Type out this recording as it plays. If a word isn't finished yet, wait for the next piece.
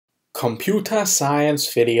Computer Science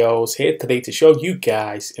Videos here today to show you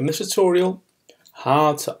guys in this tutorial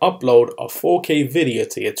how to upload a 4K video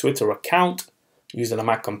to your Twitter account using a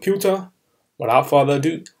Mac computer. Without further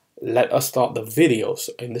ado, let us start the video.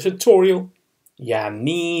 So in this tutorial, you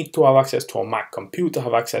need to have access to a Mac computer,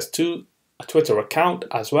 have access to a Twitter account,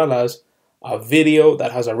 as well as a video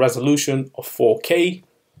that has a resolution of 4K.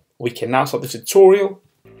 We can now start the tutorial.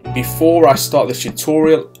 Before I start this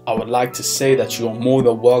tutorial, I would like to say that you are more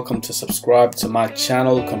than welcome to subscribe to my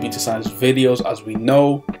channel, Computer Science Videos. As we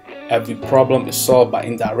know, every problem is solved by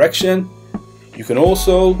indirection. You can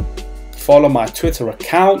also follow my Twitter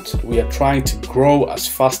account. We are trying to grow as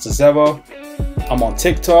fast as ever. I'm on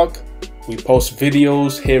TikTok. We post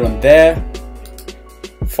videos here and there.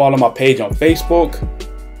 Follow my page on Facebook.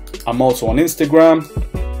 I'm also on Instagram.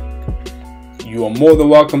 You are more than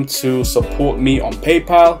welcome to support me on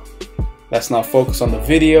PayPal. Let's now focus on the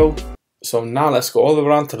video. So now let's go all the way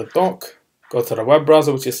around to the dock. Go to the web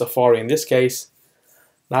browser, which is Safari in this case.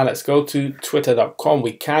 Now let's go to twitter.com.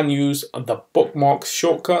 We can use the bookmarks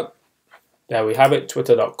shortcut. There we have it,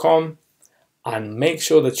 twitter.com. And make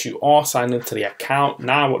sure that you are signed into the account.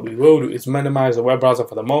 Now what we will do is minimize the web browser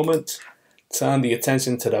for the moment. Turn the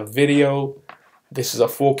attention to the video. This is a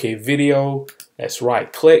 4K video. Let's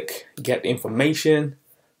right click, get information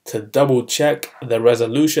to double check the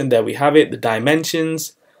resolution. There we have it, the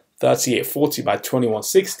dimensions, 3840 by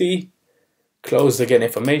 2160. Close the get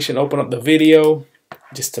information, open up the video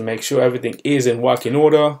just to make sure everything is in working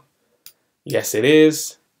order. Yes, it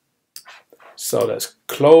is. So let's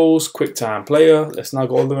close QuickTime Player. Let's now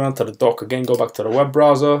go all the way around to the dock again, go back to the web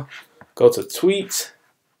browser, go to tweet.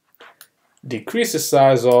 Decrease the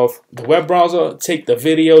size of the web browser, take the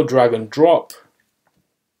video, drag and drop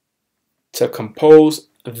to compose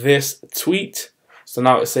this tweet. So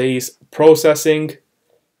now it says processing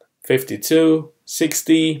 52,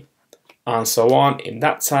 60, and so on. In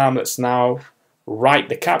that time, let's now write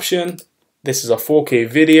the caption. This is a 4K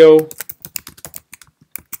video.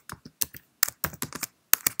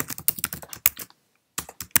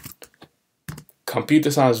 Computer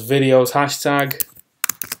Science Videos hashtag.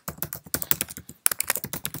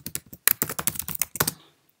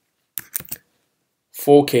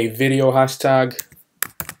 .4K video hashtag.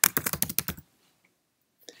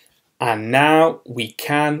 And now we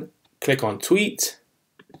can click on tweet.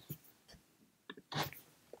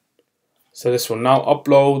 So this will now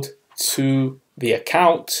upload to the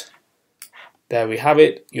account. There we have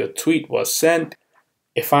it. Your tweet was sent.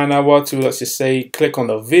 If I now were to, let's just say, click on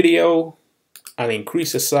the video and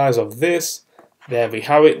increase the size of this, there we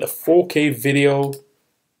have it, the 4K video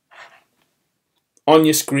on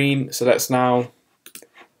your screen. So let's now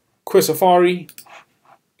quit Safari.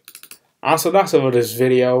 And so that's it for this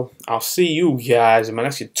video. I'll see you guys in my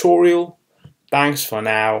next tutorial. Thanks for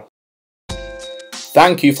now.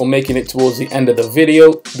 Thank you for making it towards the end of the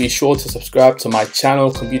video. Be sure to subscribe to my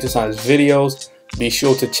channel, Computer Science Videos. Be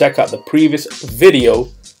sure to check out the previous video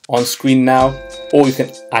on screen now, or you can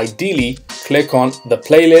ideally click on the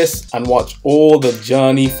playlist and watch all the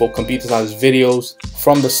journey for Computer Science Videos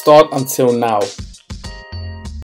from the start until now.